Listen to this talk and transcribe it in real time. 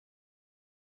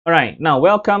Alright, now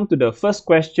welcome to the first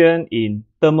question in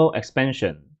thermal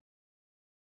expansion.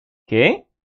 Okay,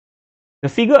 the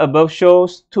figure above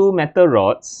shows two metal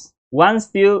rods, one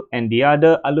steel and the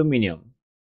other aluminium,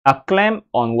 are clamped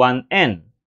on one end.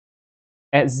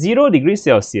 At 0 degrees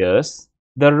Celsius,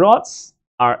 the rods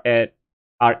are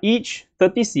each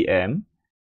 30 cm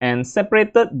and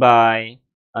separated by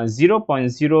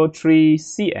 0.03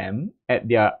 cm at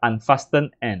their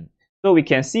unfastened end. So we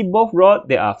can see both rods,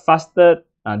 they are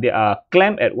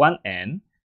clamped at one end,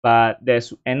 but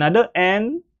there's another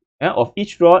end of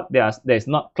each rod there is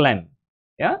not clamped.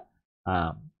 Yeah,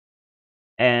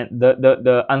 and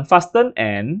the unfastened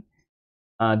end,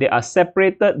 they are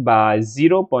separated by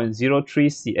 0.03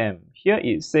 cm. Here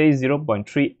it says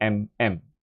 0.3 mm.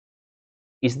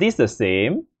 Is this the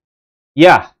same?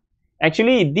 Yeah,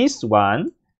 actually this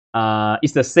one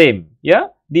is the same. Yeah,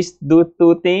 these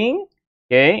two things,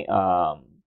 okay,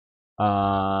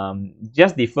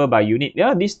 just differ by unit.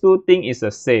 Yeah, these two things is the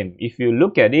same. If you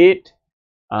look at it,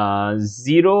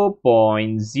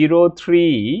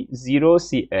 0.030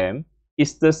 cm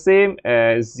is the same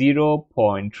as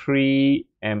 0.3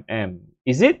 mm.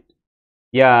 Is it?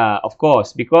 Yeah, of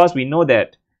course, because we know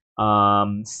that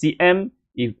cm,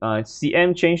 if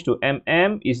cm change to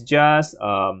mm is just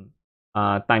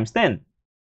times 10.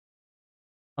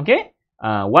 Okay,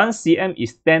 1 cm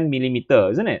is 10 millimeter,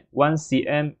 isn't it? 1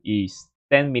 cm is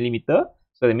 10 millimeter,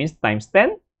 so that means times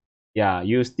 10. Yeah,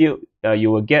 you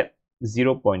will get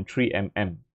 0.3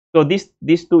 mm. So these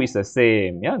two is the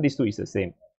same. Yeah, these two is the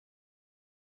same.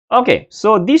 Okay,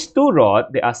 so these two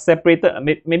rods, they are separated.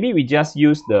 Maybe we just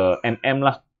use the mm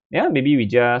lah. Yeah, maybe we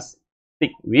just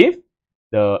stick with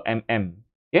the mm.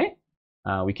 Okay,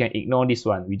 we can ignore this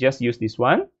one. We just use this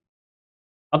one.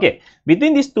 Okay,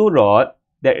 between these two rods,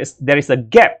 there is a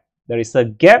gap. There is a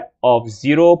gap of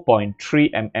 0.3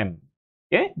 mm.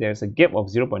 Okay, there is a gap of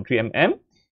 0.3 mm.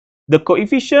 The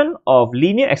coefficient of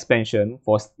linear expansion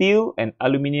for steel and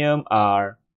aluminium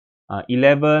are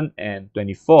 11 and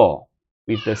 24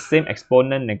 with the same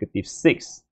exponent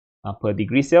 -6 per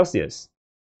degree Celsius.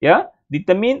 Yeah,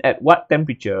 determine at what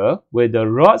temperature will the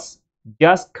rods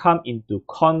just come into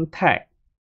contact.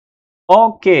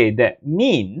 Okay, that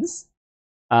means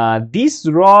these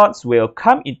rods will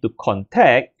come into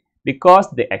contact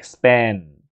because they expand.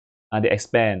 Why they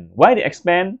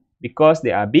expand? Because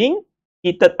they are being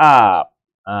heated up.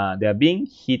 They are being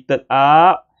heated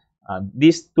up.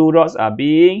 These two rods are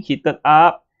being heated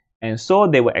up, and so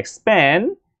they will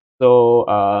expand. So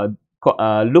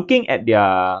looking at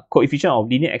their coefficient of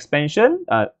linear expansion,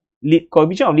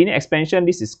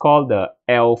 this is called the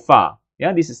alpha.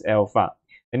 Yeah, this is alpha.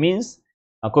 That means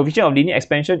coefficient of linear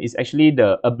expansion is actually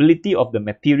the ability of the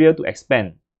material to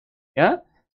expand. Yeah,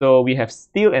 so we have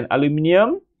steel and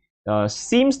aluminium.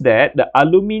 Seems that the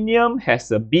aluminium has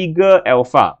a bigger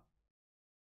alpha.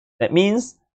 That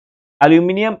means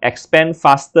aluminium expand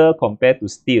faster compared to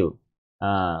steel.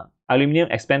 Aluminium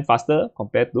expand faster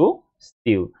compared to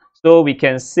steel. So we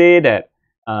can say that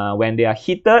when they are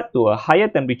heated to a higher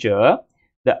temperature,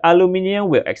 the aluminium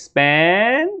will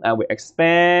expand, and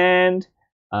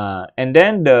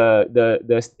then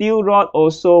the steel rod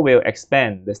also will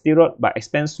expand. The steel rod, but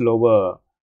expand slower.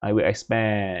 Will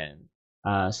expand.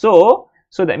 So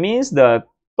that means the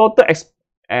total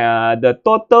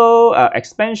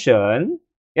expansion.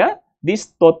 Yeah,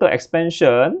 this total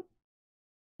expansion,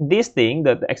 this thing,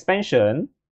 the expansion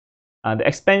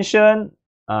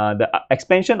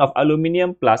of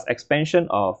aluminium plus expansion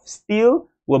of steel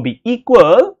will be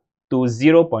equal to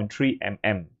 0.3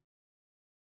 mm.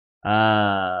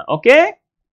 Okay,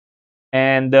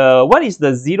 and what is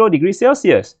the 0 degrees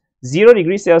Celsius? 0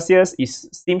 degrees Celsius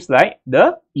seems like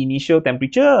the initial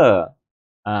temperature.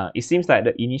 It seems like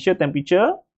the initial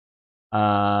temperature.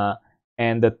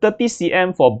 And the 30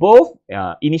 cm for both,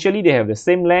 initially they have the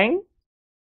same length.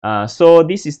 So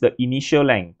this is the initial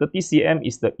length. 30 cm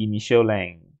is the initial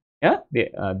length. Yeah,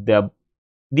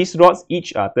 these rods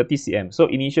each are 30 cm. So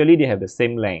initially they have the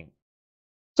same length.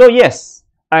 So yes,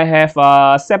 I have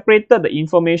separated the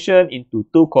information into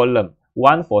two columns.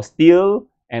 One for steel,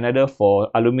 another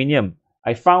for aluminium.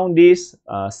 I found this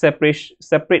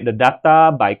separate the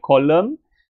data by column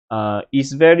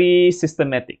is very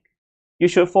systematic. You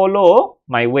should follow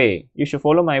my way. You should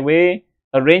follow my way.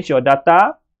 Arrange your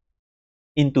data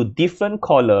into different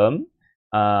columns,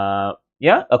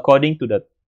 yeah, according to the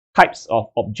types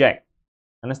of object.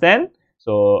 Understand?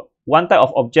 So one type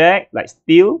of object like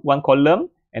steel, one column,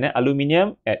 and then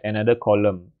aluminium at another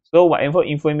column. So whatever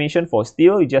information for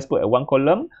steel, you just put at one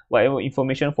column. Whatever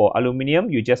information for aluminium,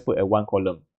 you just put at one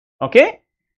column. Okay?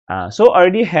 So I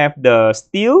already have the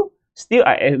steel. Steel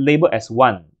I label as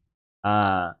 1.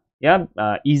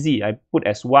 Easy. I put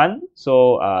as 1,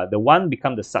 so the 1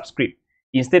 become the subscript.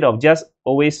 Instead of just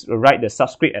always write the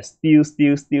subscript as steel,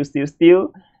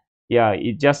 yeah,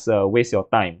 it just wastes your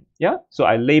time. Yeah, so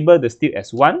I label the steel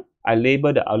as 1. I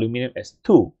label the aluminum as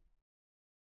 2.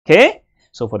 Okay,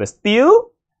 so for the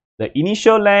steel, the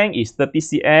initial length is 30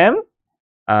 cm.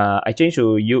 I change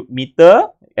to meter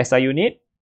SI unit.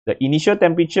 The initial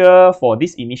temperature for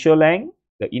this initial length,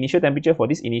 30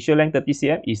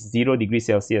 cm is 0 degrees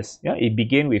Celsius. Yeah, it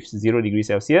began with 0 degrees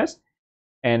Celsius.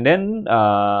 And then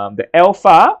the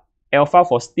alpha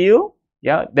for steel,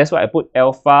 yeah, that's why I put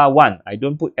alpha 1. I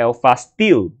don't put alpha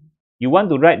steel. You want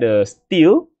to write the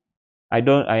steel, I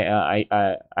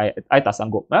tak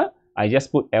sanggup. I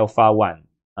just put alpha 1.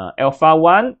 Alpha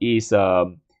 1 is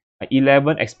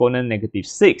 11 exponent negative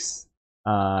 6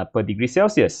 per degree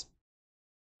Celsius.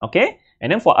 Okay,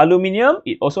 and then for aluminium,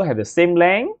 it also have the same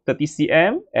length, 30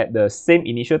 cm, at the same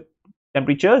initial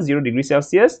temperature, 0 degrees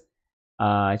Celsius.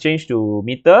 Change to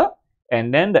meter,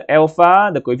 and then the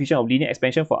alpha, the coefficient of linear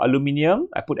expansion for aluminium,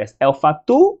 I put as alpha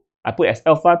 2. I put as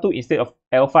alpha 2 instead of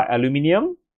alpha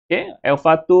aluminium. Okay,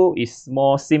 alpha 2 is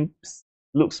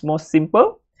looks more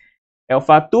simple.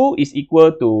 Alpha 2 is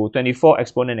equal to 24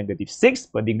 exponent negative 6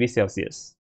 per degree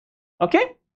Celsius.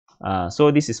 Okay, so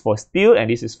this is for steel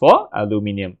and this is for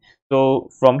aluminium. So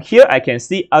from here I can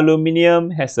see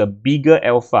aluminium has a bigger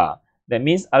alpha. That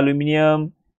means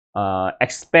aluminium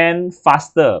expand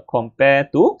faster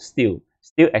compared to steel.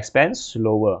 Steel expands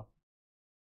slower.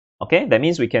 Okay, that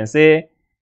means we can say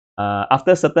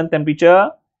after certain temperature,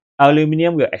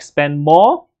 aluminium will expand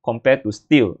more compared to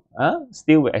steel.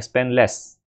 Steel will expand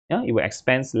less. Yeah, it will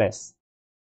expand less.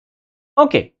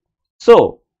 Okay,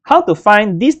 so how to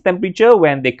find this temperature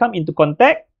when they come into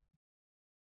contact?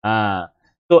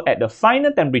 So at the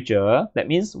final temperature, that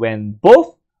means when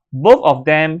both of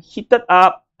them heated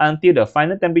up until the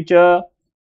final temperature,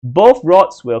 both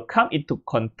rods will come into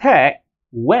contact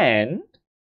when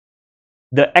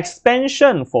the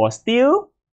expansion for steel,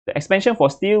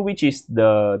 which is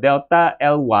the delta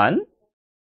L1,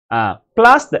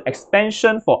 plus the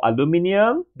expansion for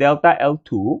aluminium, delta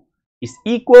L2, is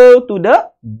equal to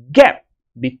the gap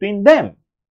between them,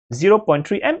 0.3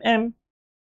 mm.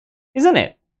 Isn't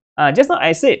it? Just now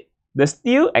I said the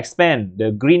steel expand,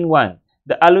 the green one.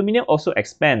 The aluminium also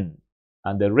expand,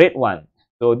 the red one.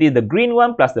 So the green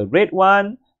one plus the red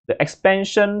one, the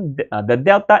expansion, the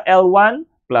delta L1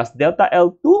 plus delta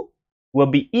L2 will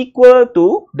be equal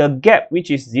to the gap, which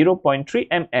is 0.3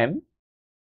 mm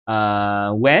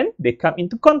when they come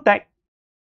into contact.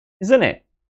 Isn't it?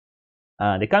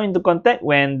 They come into contact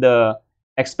when the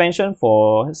expansion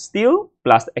for steel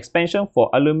plus the expansion for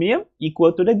aluminium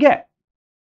equal to the gap.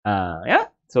 Yeah,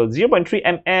 so 0.3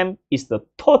 mm is the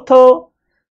total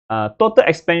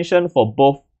expansion for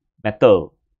both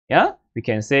metal. Yeah, we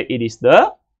can say it is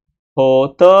the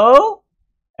total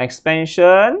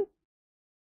expansion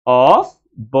of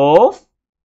both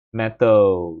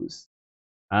metals.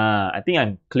 I think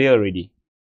I'm clear already.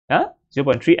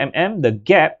 0.3 mm, the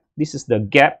gap, this is the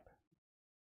gap.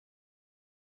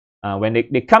 When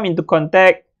they come into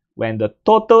contact, when the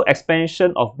total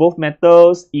expansion of both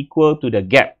metals equal to the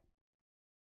gap.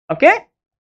 Okay?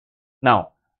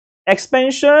 Now,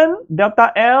 expansion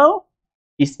delta L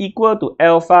is equal to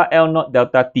alpha L naught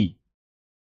delta T.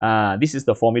 This is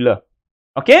the formula.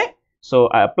 Okay? So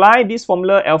I apply this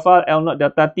formula alpha L naught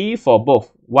delta T for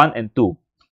both 1 and 2.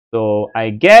 So I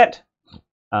get,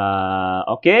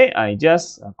 okay, I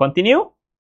just continue.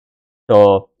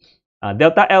 So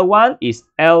delta L1 is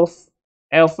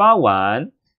alpha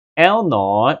 1, L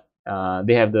naught,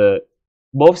 they have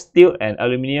both steel and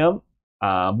aluminium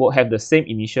both have the same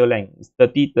initial length, it's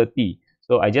 30, 30.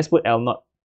 So I just put L naught.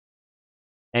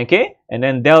 Okay, and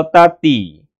then delta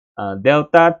T,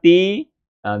 delta T,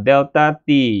 delta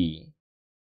T.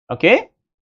 Okay,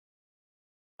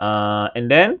 and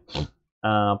then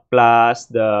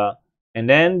plus and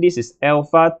then this is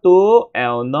alpha 2,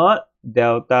 L naught,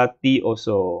 delta T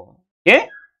also. Okay,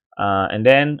 and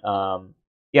then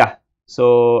yeah,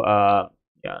 so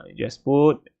yeah, just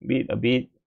put a bit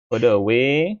further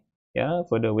away. Yeah,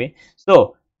 further away.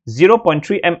 So 0.3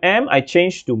 mm I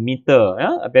change to meter.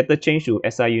 I better change to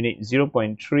SI unit.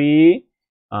 0.3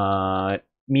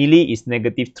 milli is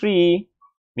 -3.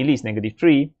 Milli is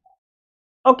 -3.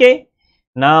 Okay.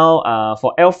 Now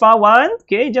for alpha 1,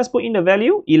 okay, just put in the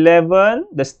value 11.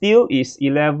 The steel is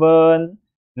 11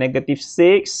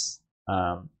 -6.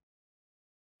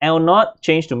 L naught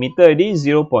change to meter already,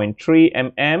 0.3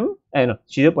 mm. No,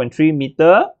 0.3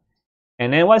 meter.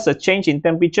 And then what's the change in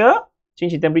temperature?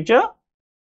 Change in temperature?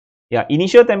 Yeah,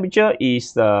 initial temperature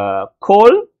is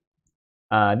cold.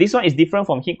 This one is different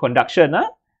from heat conduction.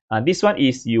 This one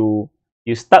is you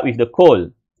start with the coal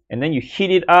and then you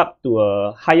heat it up to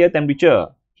a higher temperature.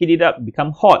 Heat it up,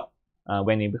 become hot.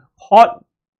 When it hot,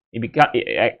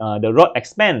 the rod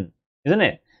expand, isn't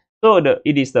it? So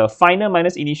it is the final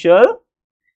minus initial.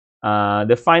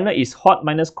 The final is hot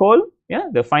minus cold. Yeah,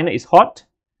 the final is hot.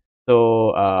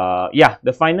 So yeah,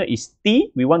 the final is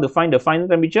T. We want to find the final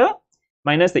temperature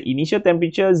minus the initial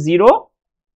temperature 0.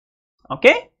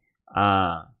 Okay.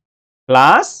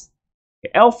 Plus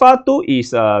alpha 2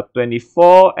 is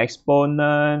 24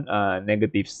 exponent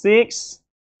 -6,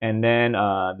 and then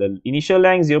the initial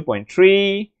length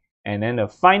 0.3, and then the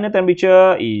final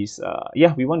temperature is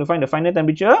yeah, we want to find the final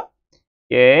temperature.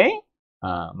 Okay.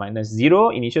 Minus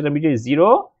 0, initial temperature is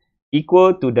 0,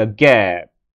 equal to the gap.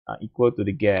 Equal to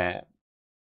the gap.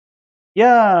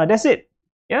 Yeah, that's it.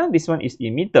 Yeah, this one is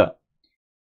in meter.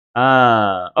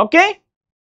 Okay.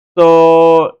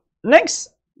 So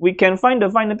next we can find the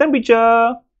final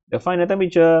temperature. The final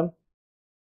temperature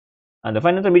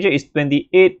is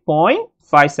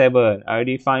 28.57. I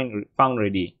already found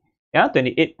already. Yeah,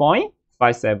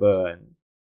 28.57.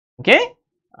 Okay.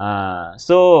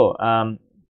 So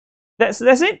that's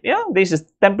it. Yeah, this is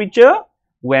temperature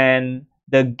when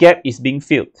the gap is being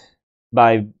filled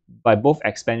by both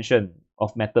expansion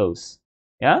of metals.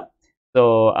 Yeah.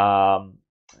 So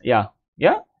yeah.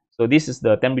 So this is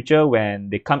the temperature when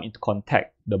they come into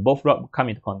contact. The both rods come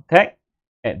into contact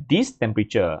at this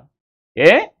temperature.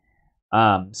 Okay.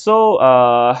 So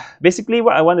basically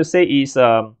what I want to say is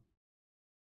for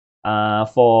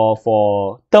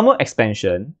thermal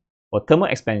expansion,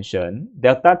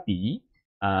 delta T,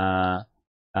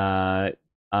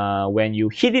 when you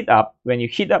heat up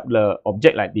the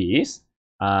object like this,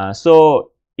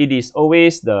 so it is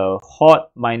always the hot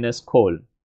minus cold.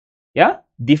 Yeah,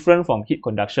 different from heat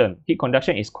conduction. Heat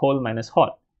conduction is cold minus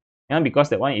hot. Yeah, because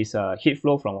that one is heat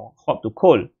flow from hot to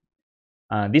cold.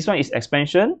 This one is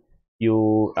expansion.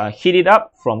 You heat it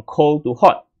up from cold to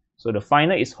hot. So the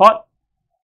final is hot.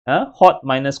 Hot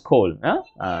minus cold.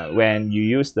 When you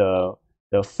use the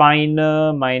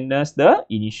final minus the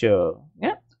initial.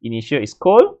 Yeah, initial is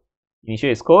cold.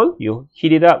 You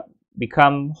heat it up,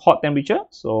 become hot temperature.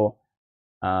 So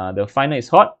the final is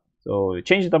hot. So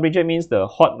change the temperature means the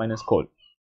hot minus cold.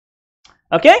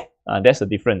 Okay, that's the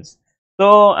difference.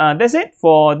 So that's it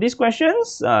for these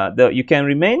questions. You can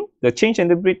remain the change in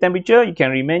the temperature. You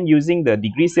can remain using the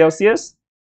degree Celsius.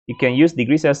 You can use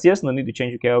degree Celsius. No need to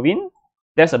change to Kelvin.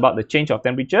 That's about the change of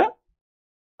temperature.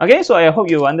 Okay, so I hope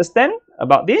you understand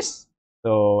about this.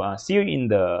 So see you in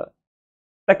the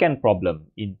second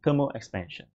problem in thermal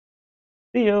expansion.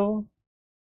 See you.